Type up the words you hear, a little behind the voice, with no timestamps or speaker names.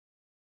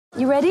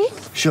You ready?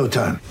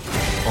 Showtime.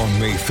 On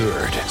May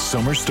 3rd,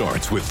 summer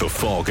starts with The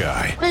Fall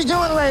Guy. Let's do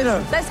it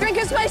later. Let's drink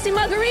a spicy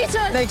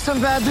margarita. Make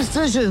some bad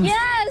decisions.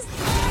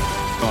 Yes!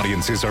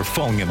 Audiences are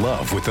falling in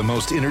love with the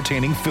most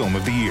entertaining film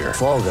of the year.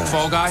 Fall Guy.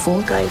 Fall Guy?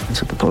 Fall guy.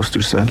 That's what the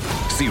poster said.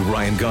 See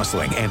Ryan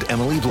Gosling and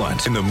Emily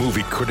Blunt in the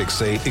movie critics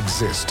say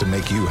exists to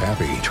make you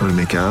happy. Trying to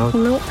make it out?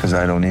 Nope. Because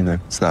I don't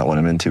either. It's not what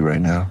I'm into right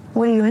now.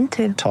 What are you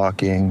into?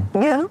 Talking.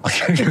 Yeah.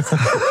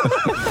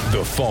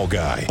 The Fall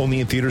Guy.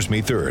 Only in theaters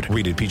May 3rd.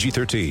 Rated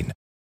PG-13.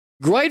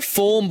 Great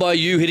form by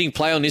you hitting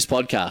play on this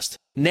podcast.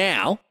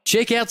 Now,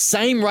 check out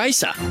Same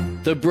Racer,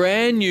 the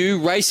brand new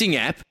racing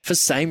app for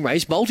same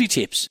race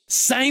multi-tips.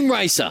 Same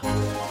Racer.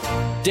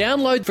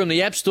 Download from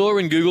the App Store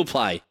and Google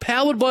Play.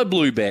 Powered by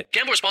Bluebet.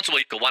 Gamble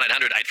responsibly. Call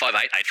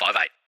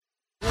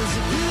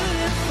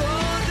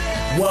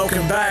 1-800-858-858.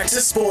 Welcome back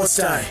to Sports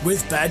Day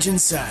with Badge and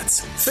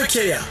Sats. For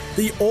Kia,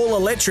 the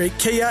all-electric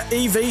Kia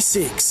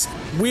EV6.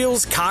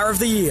 Wheels Car of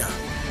the Year.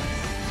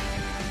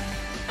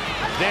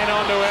 Then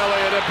on to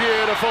Elliott, a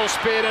beautiful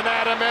spin, and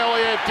Adam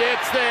Elliott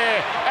gets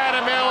there.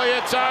 Adam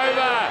Elliott's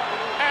over.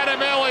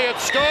 Adam Elliott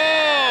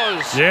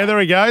scores. Yeah, there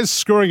he goes,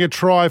 scoring a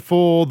try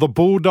for the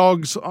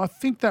Bulldogs. I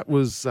think that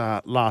was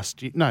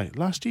last year. No,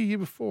 last year, year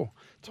before.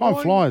 Time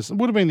flies. It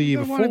would have been the year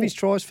before. One of his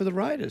tries for the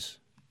Raiders.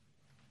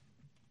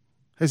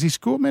 Has he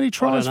scored many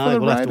tries I for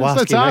don't the know. We'll have Raiders? to ask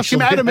Let's him, ask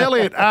him. actually. Adam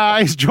Elliott.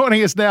 He's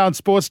joining us now on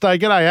Sports Day.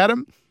 G'day,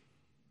 Adam.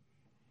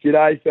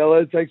 G'day,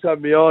 fellas. Thanks for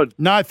having me on.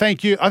 No,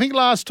 thank you. I think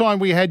last time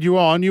we had you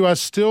on, you are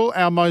still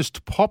our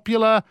most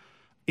popular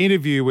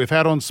interview we've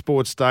had on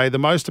Sports Day, the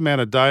most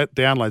amount of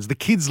downloads. The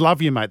kids love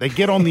you, mate. They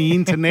get on the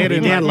internet. He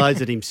and downloads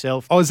it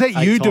himself. Oh, is that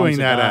 8 you doing times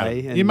a that, day,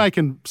 Adam? and- You're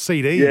making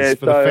CDs Yeah,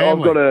 for the so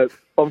family.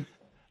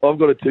 I've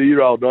got a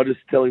 2-year-old, and I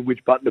just tell him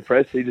which button to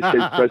press. He just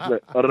keeps pressing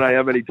it. I don't know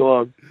how many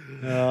times.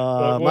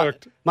 That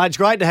worked. Mate, it's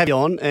great to have you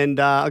on, and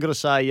I've got to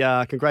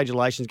say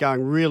congratulations,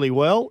 going really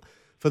well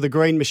for the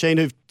Green Machine,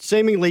 who've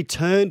seemingly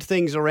turned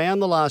things around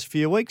the last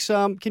few weeks.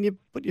 Can you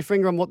put your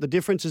finger on what the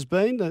difference has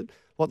been, the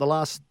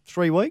last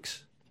 3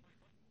 weeks?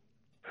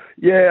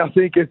 Yeah, I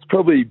think it's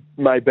probably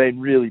been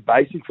really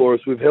basic for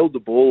us. We've held the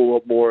ball a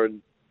lot more,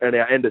 and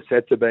our end of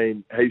sets have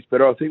been heaps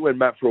better. I think when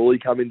Matt Frawley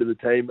come into the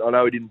team, I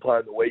know he didn't play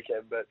on the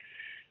weekend, but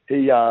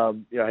he,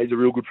 he's a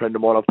real good friend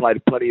of mine. I've played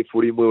plenty of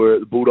footy, and we were at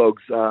the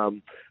Bulldogs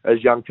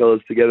as young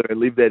fellas together and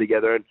lived there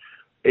together. And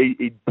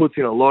he puts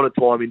in a lot of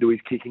time into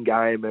his kicking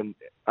game, and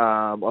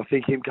I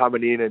think him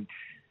coming in and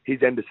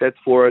his end of sets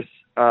for us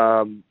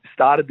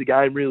started the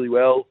game really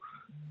well,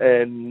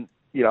 and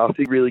I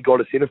think really got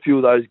us in a few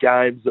of those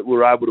games that we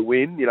were able to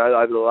win,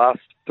 over the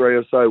last 3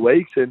 or so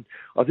weeks. And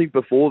I think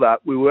before that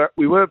we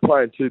weren't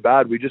playing too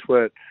bad. We just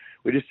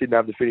didn't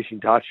have the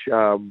finishing touch,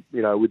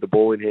 with the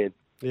ball in hand.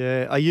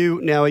 Yeah. Are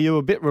you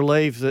a bit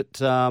relieved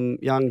that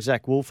young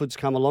Zach Wolford's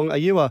come along? Are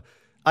you a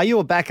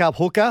backup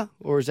hooker,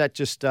 or is that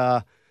just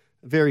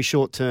very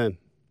short term?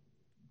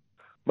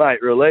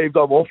 Mate, relieved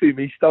I'm off him.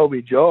 He stole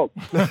my job.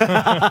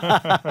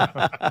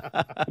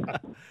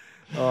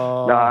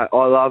 Oh. No,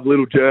 I love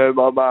little Germ.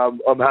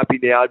 I'm happy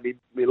now.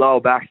 My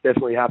lower back's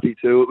definitely happy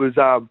too. It was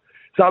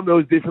something that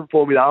was different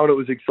for me though, and it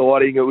was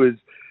exciting. It was,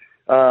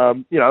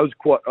 it was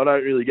quite. I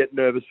don't really get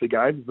nervous for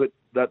games, but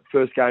that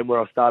first game where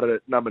I started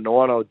at number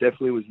 9, I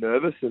definitely was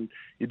nervous. And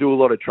you do a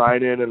lot of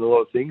training and a lot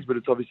of things, but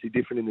it's obviously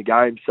different in the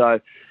game. So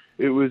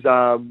it was,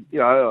 I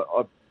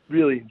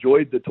really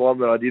enjoyed the time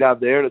that I did have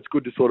there, and it's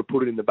good to sort of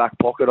put it in the back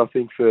pocket. I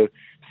think for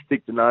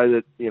Stick to know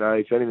that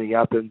if anything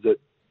happens that.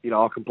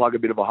 I can plug a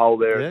bit of a hole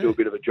there and do a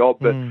bit of a job,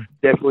 but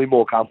definitely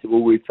more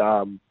comfortable with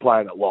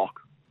playing at lock.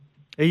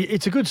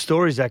 It's a good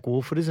story, Zach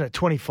Wolford, isn't it?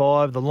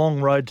 25, the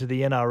long road to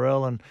the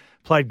NRL, and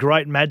played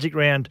great Magic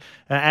round.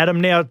 Adam,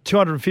 now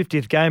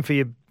 250th game for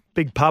your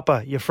big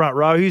papa, your front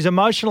row. He was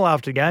emotional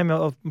after the game.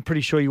 I'm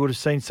pretty sure you would have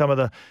seen some of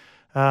the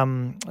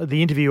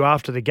interview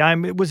after the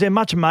game. Was there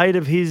much made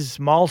of his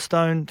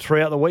milestone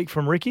throughout the week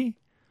from Ricky?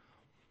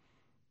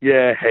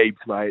 Yeah,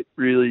 heaps, mate.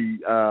 Really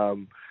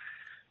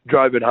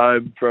drove it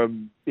home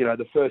from,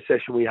 the first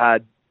session we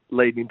had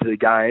leading into the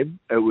game.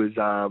 It was,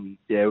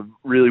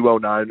 really well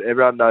known.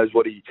 Everyone knows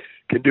what he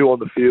can do on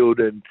the field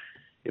and,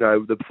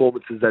 the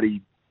performances that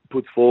he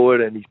puts forward,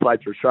 and he's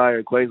played for Australia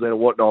and Queensland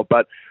and whatnot.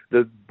 But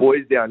the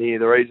boys down here,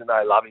 the reason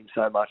they love him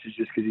so much is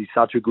just because he's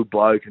such a good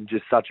bloke and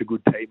just such a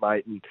good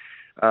teammate. And,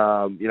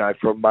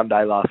 from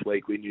Monday last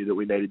week, we knew that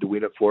we needed to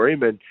win it for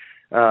him. And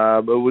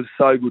it was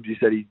so good. You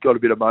said he got a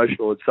bit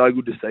emotional. It's so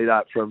good to see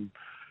that from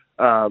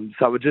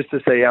so just to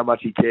see how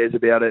much he cares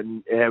about it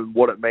and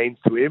what it means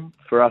to him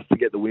for us to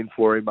get the win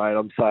for him, mate.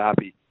 I'm so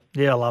happy.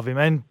 Yeah, I love him,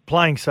 and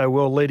playing so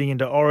well leading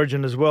into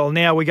Origin as well.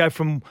 Now we go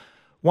from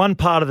one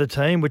part of the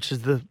team, which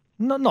is the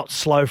not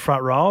slow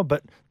front rower,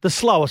 but the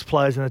slowest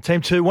players in the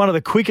team, to one of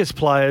the quickest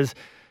players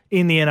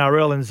in the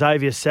NRL, and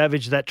Xavier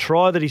Savage. That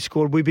try that he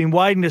scored, we've been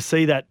waiting to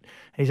see that.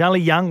 He's only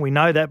young, we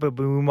know that, but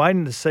we've been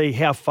waiting to see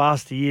how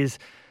fast he is.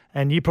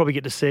 And you probably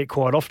get to see it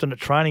quite often at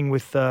training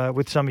with some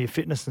of your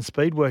fitness and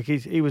speed work.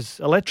 He was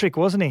electric,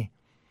 wasn't he?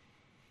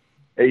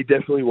 He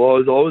definitely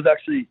was. I was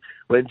actually,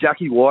 when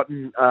Jackie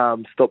Whiten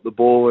stopped the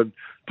ball and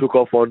took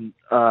off on,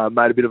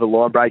 made a bit of a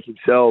line break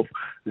himself,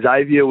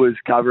 Xavier was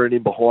covering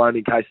him behind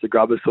in case the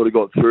grubber sort of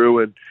got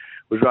through and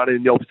was running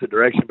in the opposite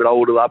direction. But I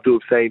would have loved to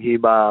have seen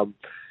him,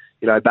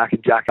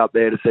 backing Jack up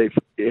there to see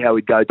how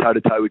he'd go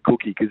toe-to-toe with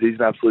Cookie, because he's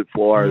an absolute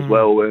flyer as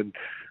well. And,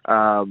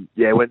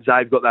 when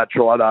Zave got that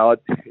try, though,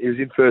 he was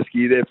in first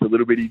gear there for a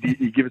little bit.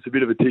 He gave us a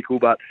bit of a tickle,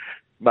 but,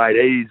 mate,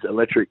 he's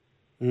electric.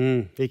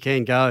 He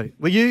can go.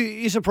 Were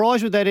you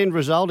surprised with that end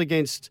result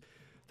against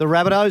the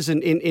Rabbitohs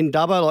in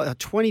Dubbo, like a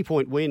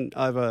 20-point win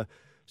over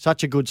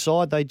such a good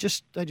side? They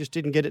just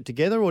didn't get it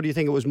together, or do you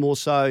think it was more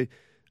so,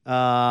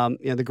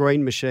 the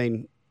Green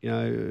Machine,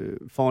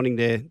 finding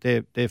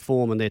their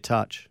form and their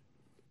touch?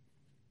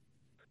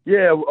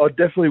 Yeah, I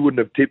definitely wouldn't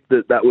have tipped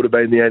that would have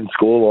been the end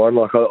scoreline.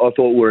 Like I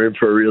thought we were in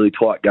for a really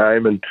tight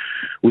game, and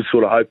was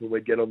sort of hoping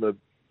we'd get on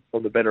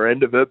the better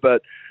end of it.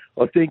 But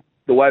I think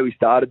the way we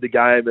started the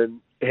game and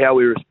how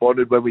we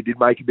responded when we did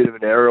make a bit of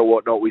an error or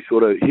whatnot, we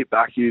sort of hit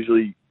back,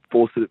 usually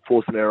force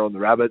an error on the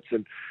Rabbits.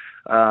 And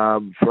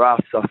for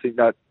us, I think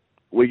that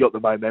we got the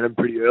momentum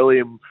pretty early,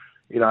 and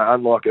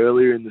unlike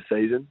earlier in the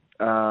season,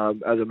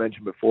 as I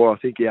mentioned before, I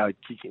think our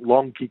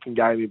long kicking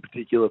game in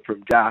particular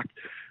from Jack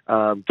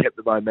kept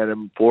the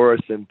momentum for us,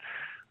 and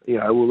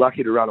we're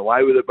lucky to run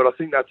away with it. But I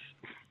think that's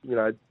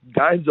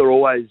games are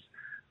always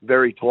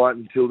very tight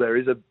until there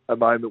is a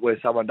moment where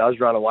someone does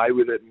run away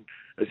with it, and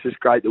it's just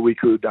great that we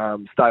could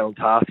stay on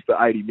task for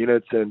 80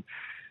 minutes. And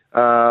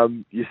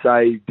you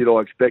say, did I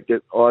expect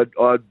it?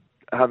 I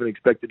haven't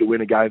expected to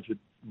win a game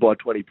by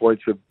 20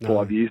 points for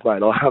 5 years,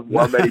 mate. I haven't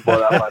won many by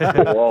that much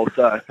for a while.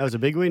 So that was a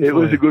big win. It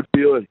was a good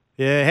feeling.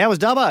 Yeah. How was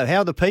Dubbo? How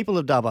are the people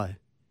of Dubbo?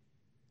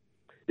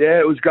 Yeah,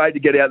 it was great to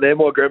get out there.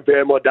 My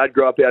dad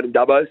grew up out in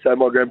Dubbo, so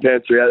my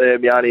grandparents are out there,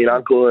 my auntie and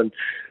uncle, and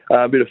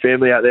a bit of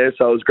family out there.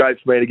 So it was great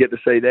for me to get to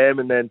see them.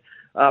 And then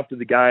after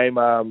the game,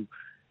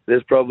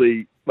 there's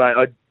probably, mate,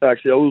 I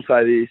will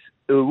say this,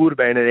 it would have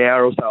been an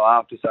hour or so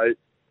after. So,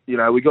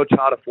 we got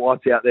charter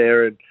flights out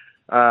there, and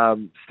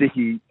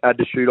Sticky had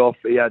to shoot off.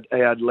 He had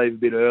to leave a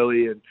bit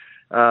early,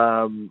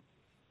 and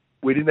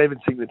we didn't even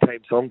sing the team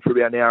song for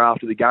about an hour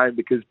after the game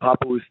because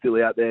Papa was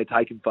still out there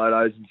taking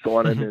photos and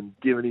signing and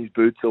giving his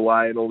boots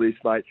away and all this,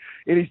 mate.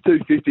 In his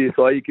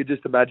 250th, you could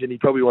just imagine he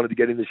probably wanted to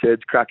get in the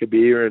sheds, crack a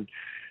beer and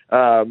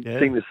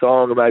sing the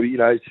song, or maybe,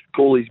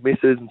 call his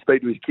missus and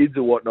speak to his kids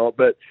or whatnot.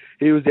 But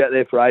he was out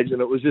there for ages,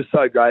 and it was just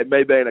so great.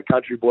 Me being a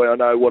country boy, I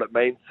know what it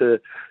means to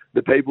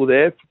the people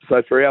there.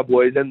 So for our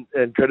boys, and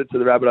credit to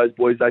the Rabbitohs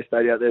boys, they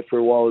stayed out there for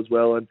a while as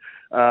well. And,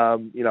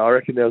 I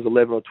reckon there was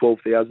 11 or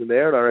 12,000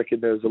 there, and I reckon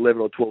there was 11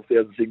 or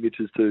 12,000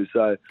 signatures too.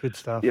 So, good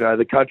stuff.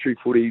 The country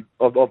footy,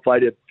 I've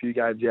played a few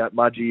games out,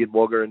 Mudgee and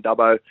Wagga and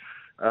Dubbo,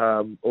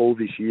 all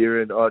this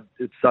year, and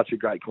it's such a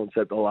great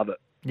concept. I love it.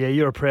 Yeah,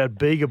 you're a proud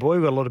Bega boy.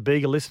 We've got a lot of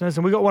Bega listeners,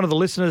 and we got one of the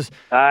listeners.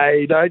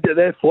 Hey,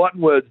 they're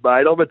fighting words,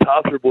 mate. I'm a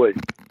Tathra boy.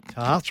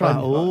 Tathra?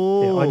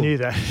 Oh. Yeah, I knew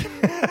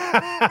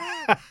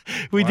that.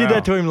 We did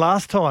that to him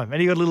last time, and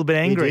he got a little bit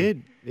angry. He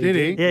did. Did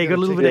he? Yeah, he got a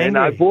little bit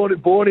angry. No,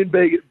 born in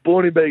Bega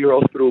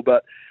Hospital,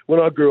 but when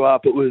I grew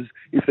up, it was,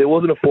 if there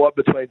wasn't a fight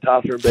between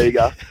Tathra and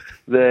Bega,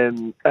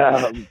 then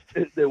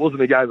there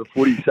wasn't a game of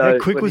footy. So how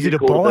quick was he to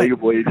bite? Bega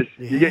boy,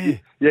 you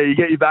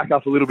get your back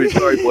up a little bit.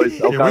 Sorry,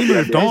 boys. We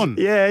moved on.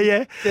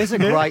 Yeah. There's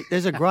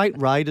a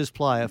great Raiders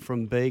player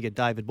from Bega,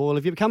 David Boyle.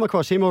 Have you come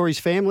across him or his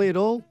family at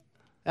all,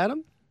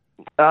 Adam?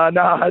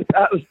 No, I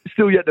was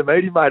still yet to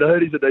meet him, mate. I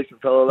heard he's a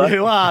decent fellow, though.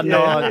 You are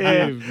not.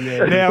 Yeah.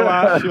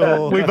 Now,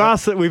 Sure. we've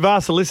asked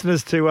the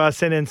listeners to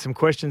send in some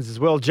questions as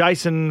well.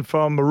 Jason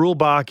from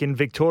Marulbark in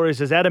Victoria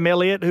says, Adam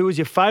Elliott, who was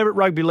your favourite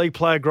rugby league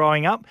player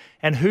growing up,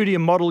 and who do you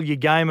model your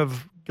game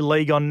of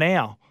league on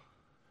now?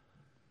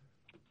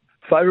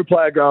 Favourite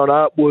player growing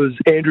up was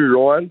Andrew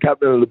Ryan,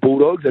 captain of the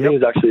Bulldogs, and he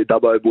was actually a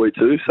Dubbo boy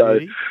too. So,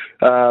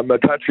 a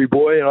country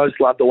boy, and I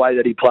just loved the way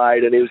that he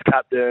played, and he was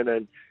captain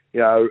and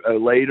a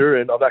leader.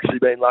 And I've actually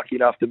been lucky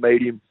enough to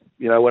meet him,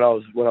 when I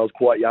was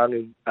quite young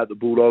and at the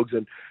Bulldogs,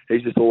 and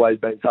he's just always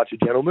been such a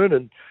gentleman.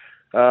 And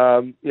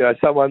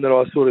someone that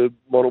I sort of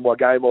model my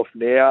game off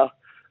now.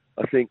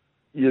 I think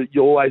you're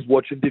always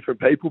watching different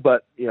people,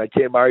 but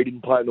Cam Murray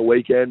didn't play on the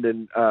weekend,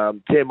 and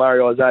Cam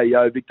Murray, Isaiah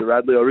Yeo, Victor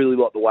Radley, I really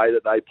like the way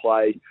that they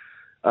play.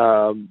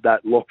 That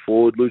lock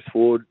forward, loose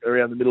forward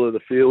around the middle of the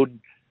field.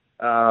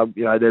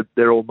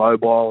 They're all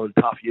mobile and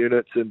tough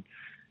units, and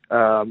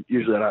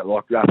usually I don't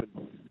like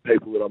wrapping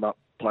people that I'm up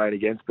playing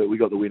against, but we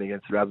got the win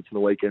against the Rabbits on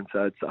the weekend,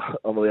 so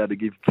I'm allowed to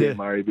give Cam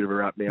Murray a bit of a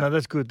rap now. No,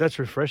 that's good. That's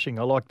refreshing.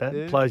 I like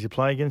that. Players you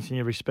play against and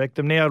you respect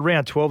them. Now,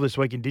 round 12 this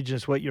week,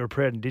 Indigenous Week, you're a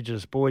proud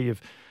Indigenous boy.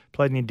 You've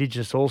played in the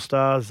Indigenous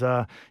All-Stars.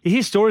 You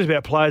hear stories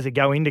about players that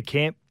go into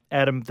camp,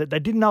 Adam, that they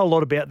didn't know a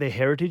lot about their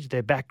heritage,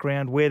 their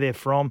background, where they're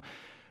from.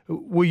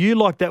 Were you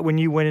like that when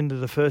you went into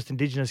the first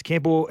Indigenous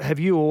camp, or have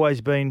you always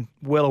been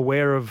well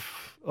aware of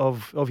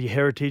your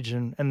heritage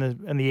and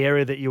the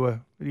area that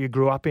you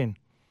grew up in?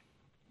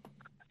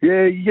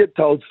 Yeah, you get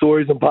told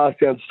stories and passed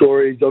down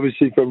stories,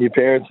 obviously from your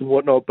parents and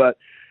whatnot. But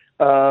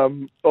I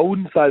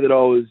wouldn't say that I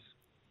was,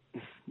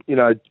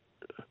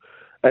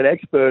 an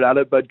expert at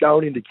it, but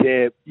going into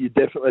camp,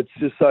 it's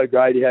just so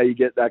great how you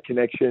get that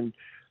connection,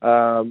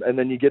 and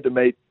then you get to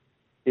meet,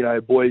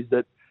 boys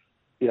that,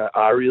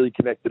 are really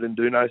connected and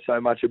do know so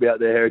much about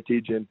their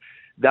heritage, and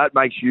that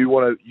makes you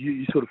want to.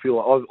 You sort of feel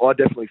like I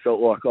definitely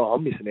felt like,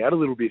 I'm missing out a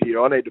little bit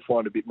here. I need to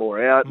find a bit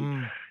more out,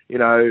 and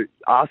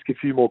ask a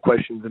few more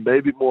questions and be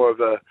a bit more of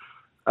a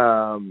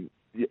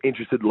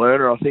interested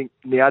learner. I think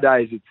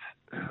nowadays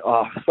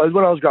I suppose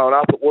when I was growing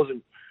up, it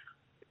wasn't.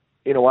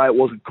 In a way, it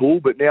wasn't cool,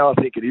 but now I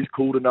think it is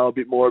cool to know a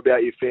bit more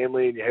about your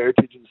family and your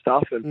heritage and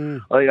stuff, and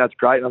I think that's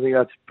great. I think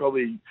that's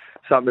probably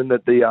something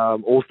that the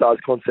All-Stars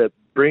concept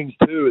brings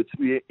too.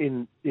 It's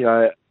in,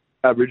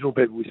 Aboriginal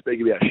people, we speak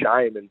about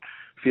shame and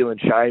feeling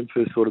shame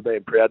for sort of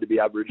being proud to be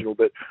Aboriginal,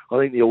 but I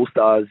think the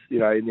All-Stars, in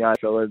the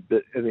AFL,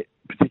 and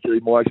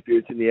particularly my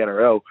experience in the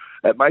NRL,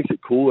 it makes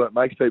it cool. It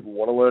makes people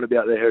want to learn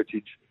about their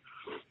heritage.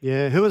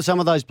 Yeah, who are some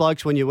of those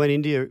blokes when you went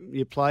India?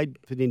 You played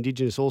for the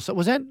Indigenous All-Stars.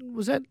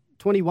 Was that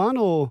 21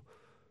 or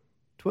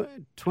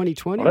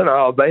 2020? I don't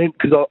know.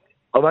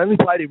 I've only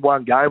played in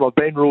one game. I've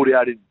been ruled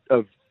out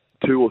of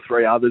 2 or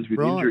 3 others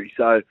with injury.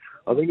 So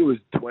I think it was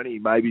 20,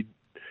 maybe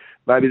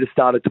the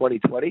start of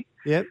 2020.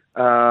 Yep.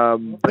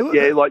 But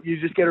yeah, like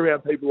you just get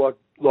around people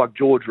like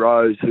George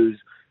Rose, who's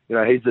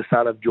he's the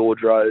son of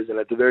George Rose, and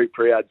it's a very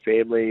proud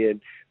family.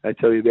 And they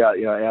tell you about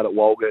out at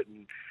Walgett,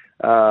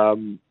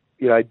 and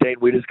Dean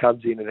Winters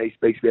comes in and he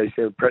speaks about his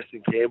family.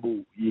 Preston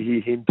Campbell, you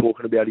hear him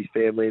talking about his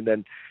family, and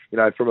then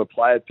from a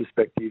player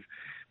perspective,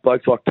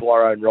 blokes like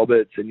Tyrone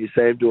Roberts, and you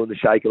see them doing the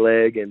shake a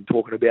leg and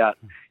talking about,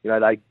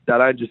 they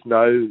don't just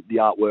know the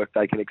artwork,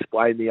 they can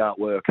explain the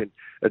artwork, and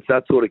it's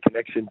that sort of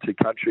connection to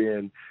country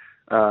and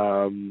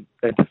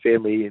to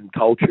family and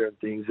culture and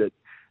things that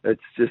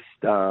it's just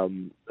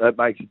that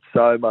makes it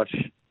so much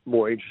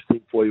more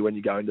interesting for you when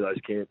you go into those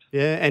camps.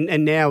 Yeah,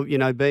 and now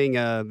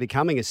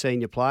becoming a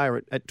senior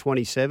player at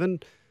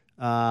 27,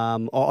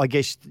 I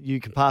guess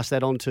you can pass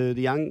that on to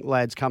the young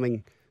lads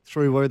coming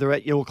through, whether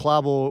at your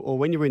club or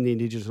when you're in the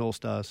Indigenous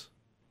All-Stars.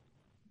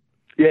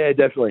 Yeah,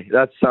 definitely.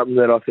 That's something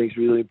that I think is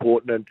really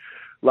important, and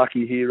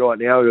lucky here right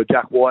now, we've got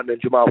Jack White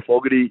and Jamal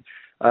Fogarty.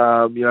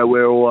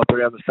 We're all up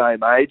around the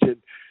same age,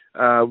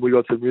 and we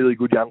got some really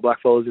good young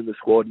blackfellas in the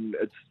squad, and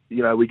it's,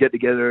 we get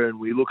together and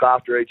we look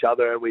after each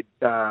other, and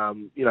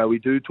we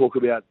do talk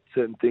about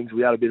certain things.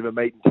 We had a bit of a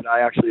meeting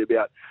today actually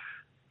about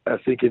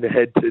thinking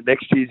ahead to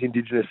next year's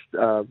Indigenous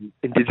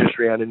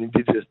round and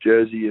Indigenous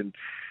jersey, and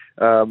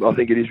I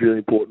think it is really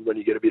important when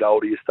you get a bit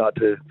older, you start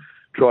to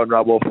try and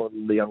rub off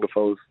on the younger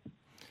fellas.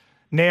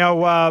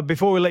 Now,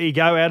 before we let you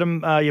go,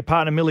 Adam, your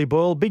partner Millie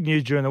Boyle, big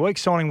news during the week,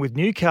 signing with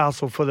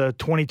Newcastle for the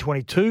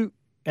 2022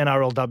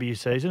 NRLW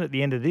season at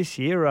the end of this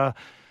year.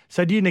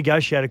 So do you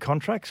negotiate a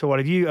contract? So what,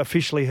 have you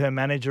officially her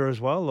manager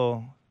as well?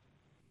 Or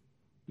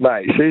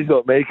Mate, she's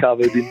got me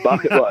covered in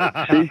bucket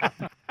loads.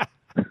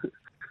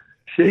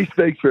 She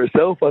speaks for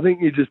herself. I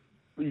think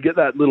you get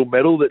that little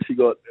medal that she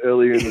got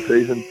earlier in the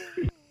season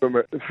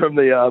from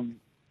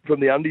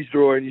the undies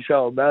drawer, and you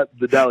show them that,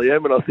 the Dally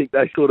M, and I think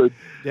they sort of,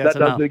 that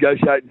does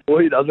negotiating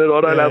for you, doesn't it?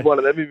 I don't have one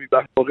of them in my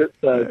back pocket.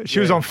 So,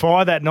 she was on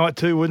fire that night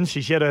too, wasn't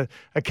she? She had a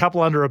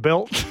couple under her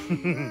belt.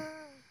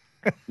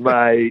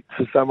 Mate,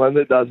 for someone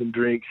that doesn't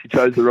drink, she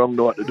chose the wrong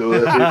night to do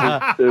it.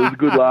 It was a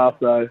good laugh,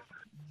 though.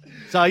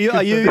 So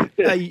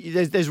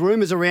there's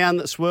rumours around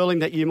that swirling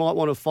that you might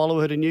want to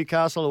follow her to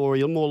Newcastle, or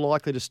you're more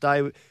likely to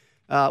stay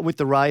with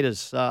the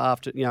Raiders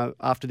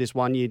after this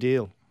 1 year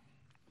deal?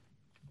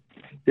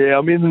 Yeah,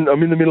 I'm in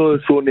the middle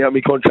of sorting out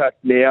my contract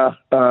now,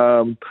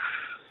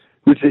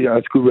 which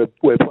it's good.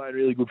 We're playing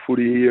really good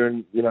footy here,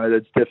 and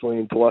that's definitely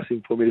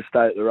enticing for me to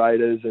stay at the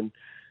Raiders. And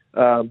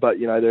but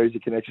there is a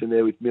connection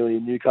there with Millie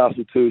and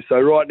Newcastle too. So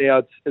right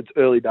now it's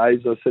early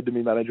days. I said to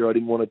my manager I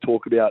didn't want to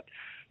talk about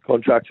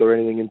contracts or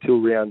anything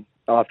until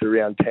after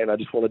round 10. I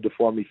just wanted to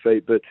find my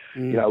feet, but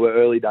we're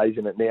early days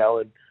in it now,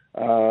 and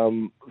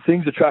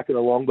things are tracking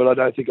along, but I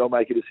don't think I'll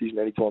make a decision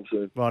anytime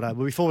soon. Right.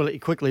 Well, before we let you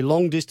quickly,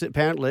 long distance.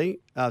 Apparently,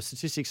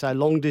 statistics say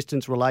long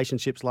distance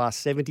relationships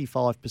last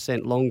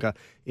 75% longer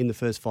in the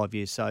first 5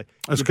 years. So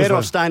you're better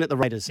off staying at the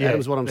Raiders. Yeah,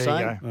 Adam's what I'm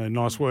saying.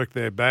 Nice work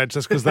there, Badge.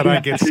 Just because they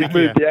don't get sick. She's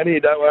moved down here.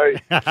 Don't worry.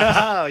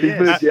 She's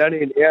moved down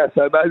here now,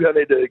 so maybe I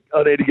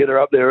need to get her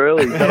up there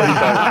early.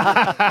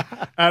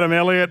 Adam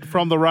Elliott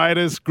from the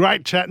Raiders.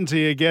 Great chatting to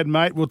you again,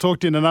 mate. We'll talk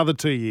to you in another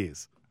 2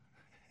 years.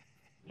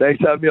 Thanks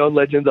for having me on,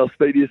 Legends. I'll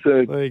speak to you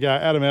soon. There you go.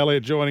 Adam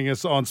Elliott joining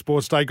us on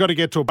Sports Day. Got to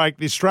get to a break.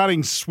 The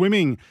Australian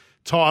swimming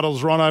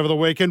titles run over the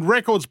weekend.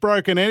 Records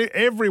broken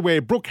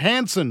everywhere. Brooke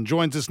Hansen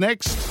joins us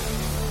next.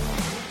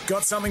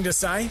 Got something to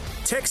say?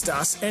 Text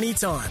us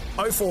anytime.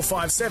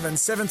 0457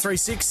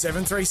 736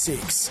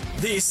 736.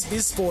 This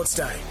is Sports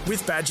Day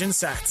with Badge and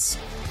Sats.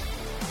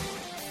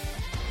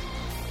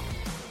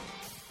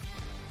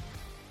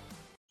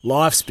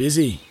 Life's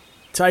busy.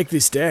 Take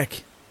this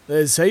deck.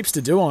 There's heaps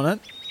to do on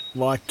it.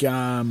 Like,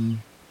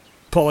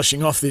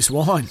 polishing off this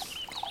wine.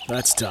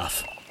 That's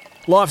tough.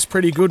 Life's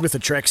pretty good with a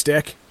Trex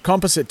deck.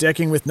 Composite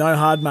decking with no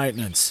hard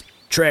maintenance.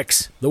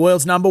 Trex, the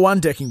world's #1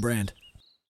 decking brand.